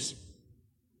genealogies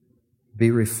be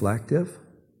reflective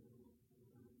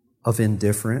of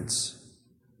indifference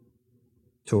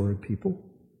toward people?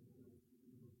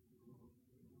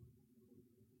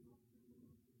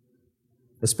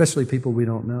 Especially people we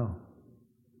don't know.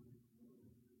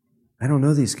 I don't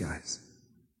know these guys.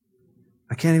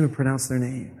 I can't even pronounce their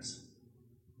names.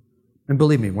 And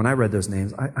believe me, when I read those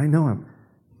names, I know I'm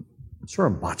sure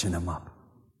I'm botching them up.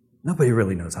 Nobody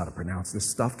really knows how to pronounce this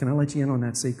stuff. Can I let you in on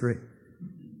that secret?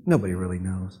 Nobody really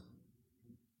knows.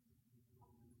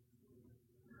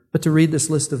 But to read this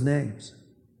list of names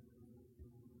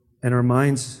and our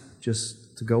minds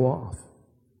just to go off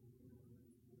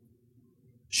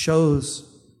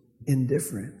shows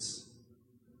indifference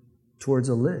towards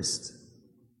a list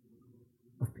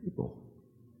of people.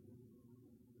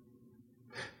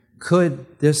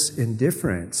 Could this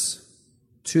indifference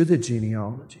to the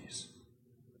genealogies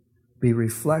be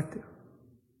reflective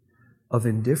of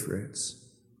indifference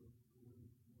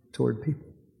toward people?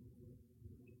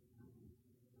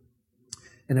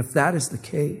 And if that is the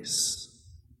case,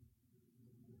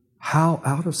 how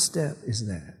out of step is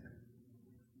that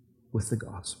with the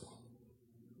gospel?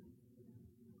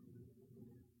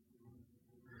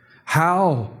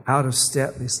 How out of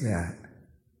step is that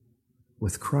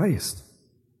with Christ?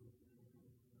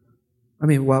 I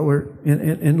mean, while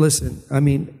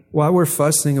we're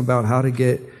fussing about how to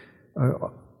get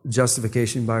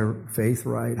justification by faith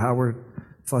right, how we're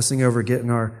fussing over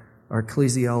getting our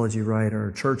ecclesiology right,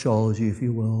 our churchology, if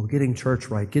you will, getting church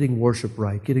right, getting worship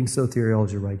right, getting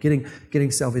soteriology right,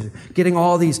 getting salvation, getting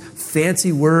all these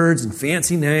fancy words and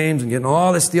fancy names and getting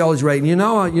all this theology right. And you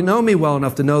know me well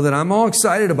enough to know that I'm all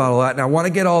excited about all that and I want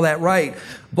to get all that right.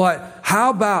 But how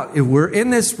about if we're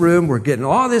in this room, we're getting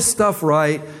all this stuff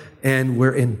right, and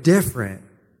we're indifferent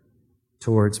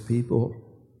towards people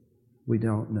we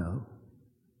don't know?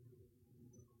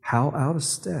 How out of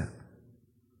step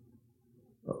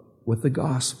with the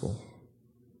gospel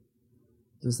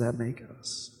does that make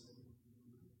us?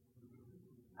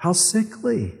 How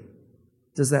sickly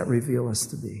does that reveal us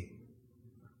to be?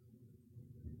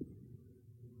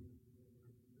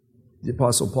 The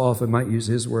Apostle Paul, if I might use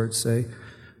his words, say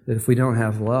that if we don't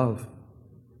have love,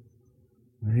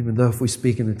 even though if we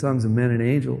speak in the tongues of men and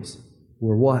angels,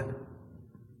 we're what?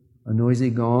 A noisy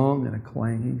gong and a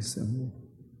clanging cymbal.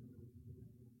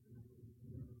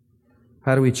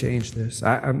 How do we change this?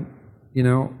 How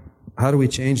do we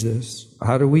change this?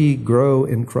 How do we grow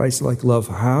in Christ-like love?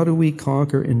 How do we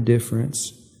conquer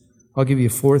indifference? I'll give you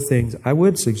 4 things. I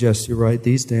would suggest you write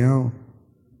these down.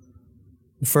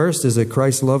 The first is that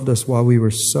Christ loved us while we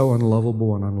were so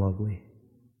unlovable and unlovely.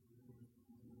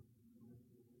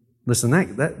 Listen,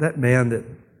 that man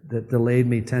that delayed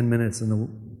me 10 minutes in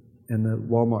the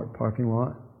Walmart parking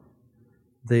lot,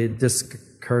 the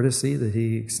discourtesy that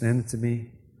he extended to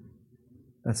me,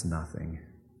 that's nothing.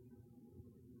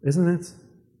 Isn't it?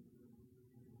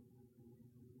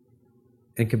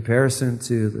 In comparison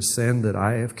to the sin that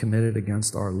I have committed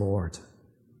against our Lord.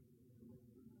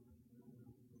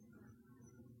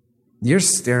 You're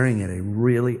staring at a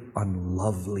really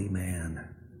unlovely man.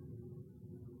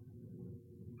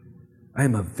 I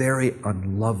am a very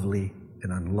unlovely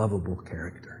and unlovable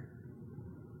character.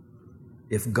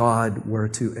 If God were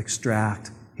to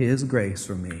extract His grace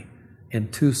from me in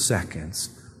 2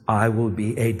 seconds, I will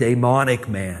be a demonic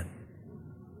man.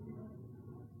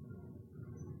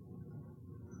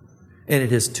 And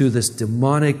it is to this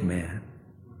demonic man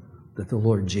that the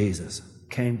Lord Jesus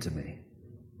came to me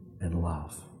in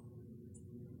love.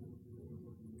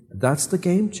 That's the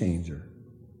game changer.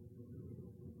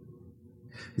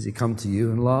 Has He come to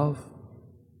you in love?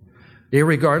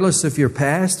 Irregardless of your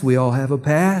past, we all have a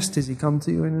past. Has He come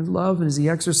to you in His love? And has He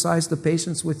exercised the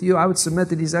patience with you? I would submit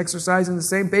that He's exercising the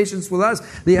same patience with us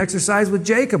that He exercised with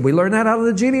Jacob. We learn that out of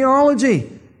the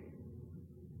genealogy.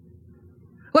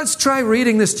 Let's try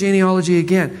reading this genealogy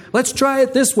again. Let's try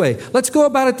it this way. Let's go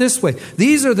about it this way.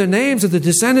 These are the names of the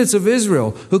descendants of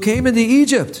Israel who came into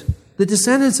Egypt. The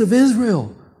descendants of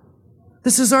Israel.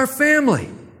 This is our family.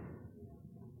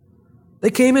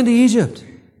 They came into Egypt.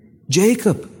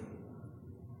 Jacob.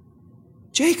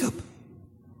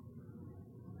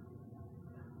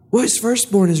 Well, his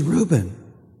firstborn is Reuben.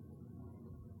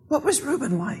 What was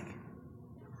Reuben like?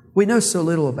 We know so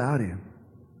little about him.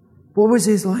 What was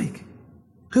he like?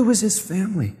 Who was his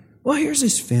family? Well, here's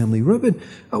his family. Reuben,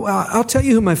 I'll tell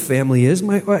you who my family is.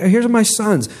 Here's my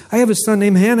sons. I have a son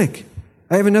named Hanok.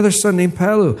 I have another son named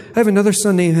Palu. I have another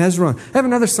son named Hezron. I have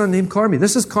another son named Carmi.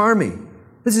 This is Carmi.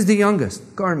 This is the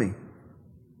youngest, Carmi.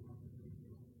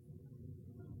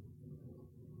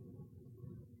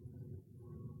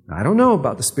 I don't know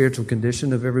about the spiritual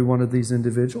condition of every one of these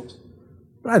individuals,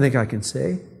 but I think I can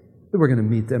say that we're going to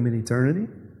meet them in eternity.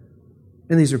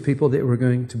 And these are people that we're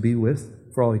going to be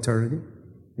with for all eternity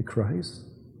in Christ.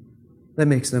 That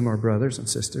makes them our brothers and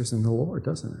sisters in the Lord,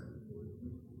 doesn't it?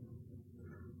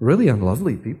 Really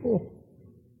unlovely people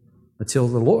until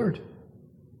the Lord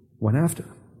went after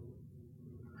them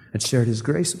and shared His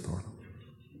grace upon them.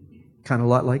 Kind of a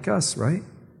lot like us, right?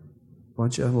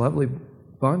 Bunch of unlovely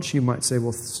bunch. You might say,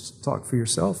 well, talk for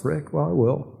yourself, Rick. Well, I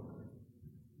will.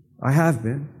 I have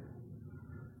been.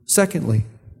 Secondly,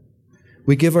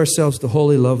 we give ourselves to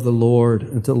wholly love the Lord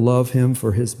and to love Him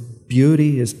for His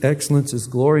beauty, His excellence, His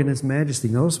glory, and His majesty.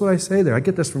 Notice what I say there. I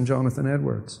get this from Jonathan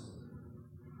Edwards.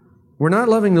 We're not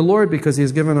loving the Lord because He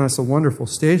has given us a wonderful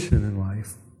station in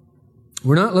life.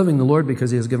 We're not loving the Lord because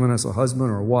He has given us a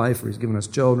husband or a wife, or He's given us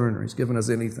children, or He's given us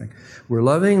anything. We're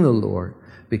loving the Lord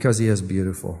because He is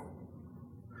beautiful.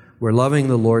 We're loving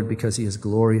the Lord because He is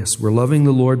glorious. We're loving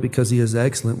the Lord because He is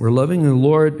excellent. We're loving the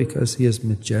Lord because He is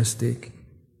majestic.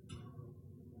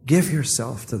 Give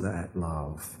yourself to that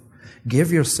love.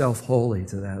 Give yourself wholly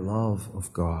to that love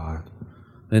of God.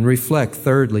 And reflect,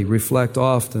 thirdly, reflect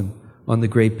often on the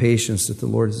great patience that the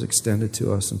Lord has extended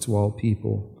to us and to all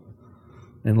people.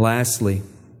 And lastly,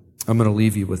 I'm going to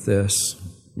leave you with this.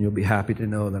 You'll be happy to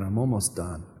know that I'm almost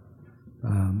done.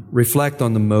 Reflect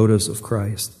on the motives of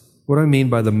Christ. What do I mean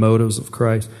by the motives of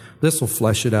Christ? This will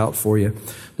flesh it out for you.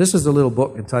 This is a little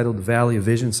book entitled The Valley of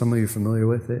Vision. Some of you are familiar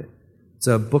with it. It's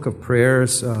a book of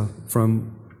prayers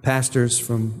from pastors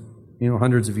from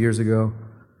hundreds of years ago.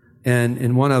 And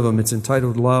in one of them, it's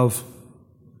entitled Love.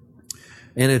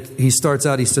 And he starts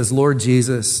out, he says, Lord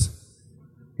Jesus,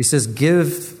 he says,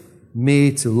 give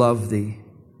me to love Thee,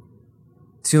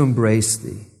 to embrace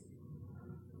Thee,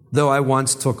 though I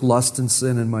once took lust and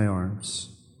sin in my arms.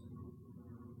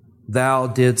 Thou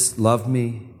didst love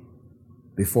me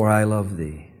before I loved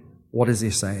Thee. What is he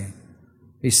saying?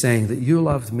 He's saying that you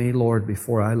loved me, Lord,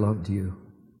 before I loved you.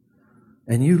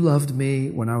 And you loved me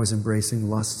when I was embracing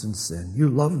lust and sin. You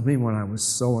loved me when I was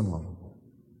so unlovable.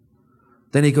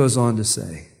 Then he goes on to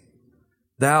say,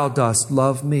 thou dost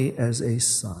love me as a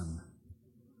son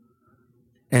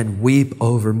and weep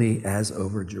over me as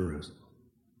over Jerusalem.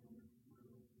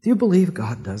 Do you believe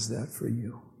God does that for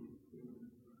you?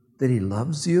 That he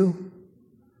loves you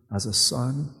as a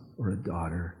son or a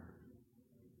daughter?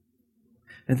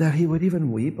 And that he would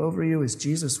even weep over you as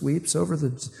Jesus weeps over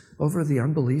the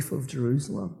unbelief of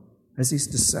Jerusalem as he's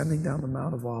descending down the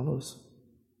Mount of Olives?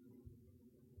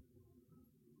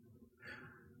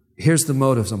 Here's the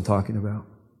motives I'm talking about.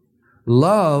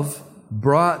 Love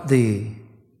brought thee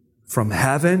from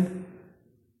heaven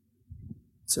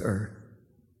to earth.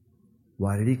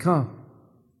 Why did he come?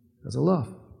 Because of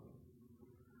love.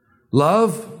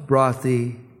 Love brought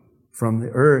thee from the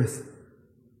earth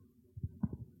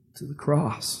to the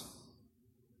cross.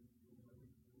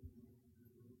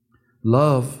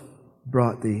 Love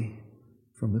brought thee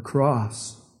from the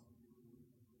cross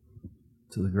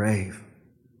to the grave.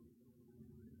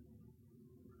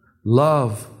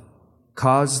 Love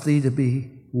caused thee to be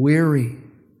weary,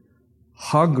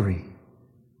 hungry,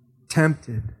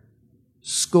 tempted,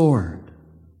 scorned,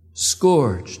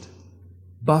 scourged,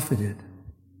 buffeted,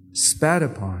 spat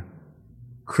upon,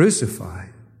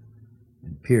 crucified,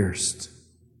 and pierced.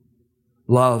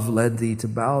 Love led thee to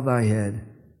bow thy head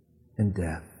in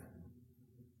death.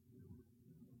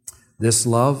 This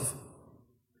love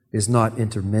is not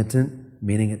intermittent,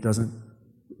 meaning it doesn't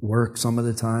work some of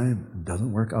the time, it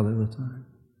doesn't work other of the time.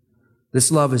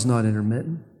 This love is not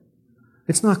intermittent.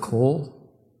 It's not cold.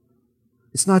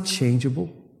 It's not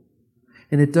changeable.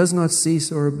 And it does not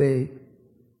cease or abate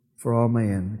for all my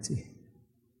enmity.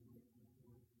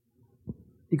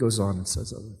 He goes on and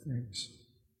says other things.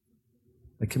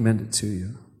 I commend it to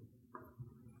you.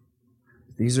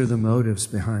 These are the motives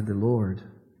behind the Lord.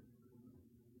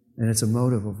 And it's a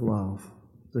motive of love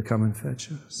to come and fetch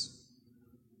us.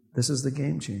 This is the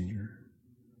game changer.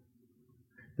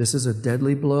 This is a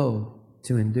deadly blow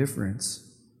to indifference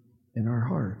in our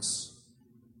hearts.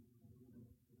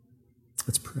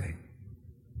 Let's pray.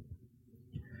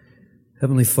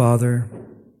 Heavenly Father,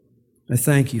 I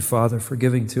thank you, Father, for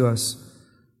giving to us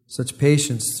such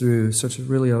patience through such a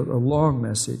long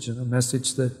message, and a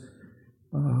message that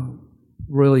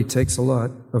really takes a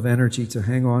lot of energy to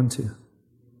hang on to.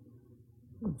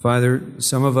 Father,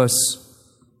 some of us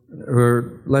who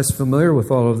are less familiar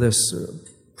with all of this are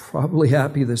probably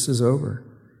happy this is over.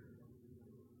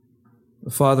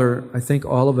 Father, I think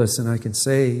all of us, and I can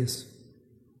say, is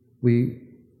we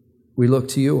look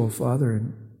to you, O Father,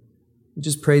 and we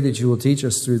just pray that you will teach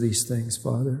us through these things,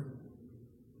 Father.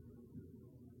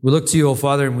 We look to you, O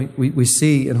Father, and we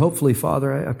see, and hopefully,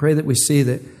 Father, I pray that we see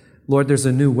that, Lord, there's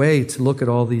a new way to look at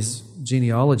all these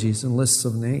genealogies and lists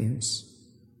of names.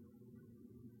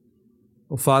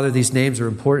 Oh, Father, these names are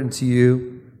important to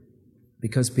you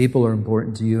because people are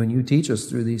important to you, and you teach us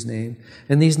through these names.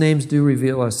 And these names do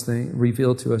reveal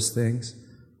to us things.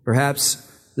 Perhaps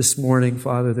this morning,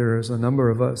 Father, there is a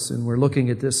number of us, and we're looking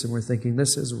at this and we're thinking,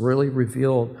 this has really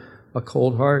revealed a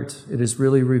cold heart. It has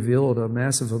really revealed a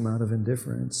massive amount of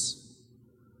indifference.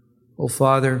 Oh,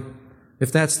 Father,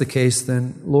 if that's the case,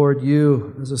 then, Lord,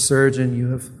 you, as a surgeon,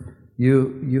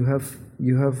 you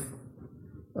have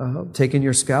taken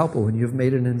your scalpel and you've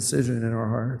made an incision in our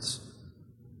hearts.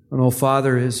 And, oh,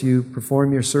 Father, as you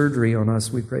perform your surgery on us,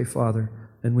 we pray, Father,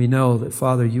 and we know that,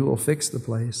 Father, you will fix the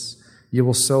place. You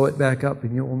will sew it back up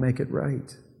and you will make it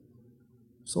right.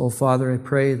 So, Father, I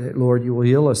pray that, Lord, you will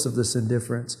heal us of this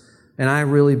indifference. And I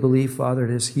really believe, Father,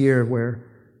 it is here where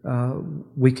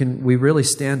we really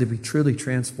stand to be truly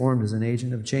transformed as an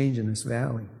agent of change in this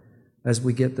valley as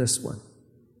we get this one.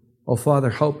 Oh, Father,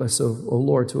 help us, oh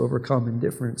Lord, to overcome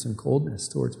indifference and coldness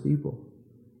towards people.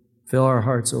 Fill our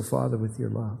hearts, oh Father, with your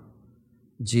love.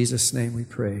 In Jesus' name we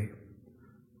pray.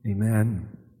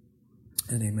 Amen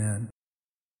and amen.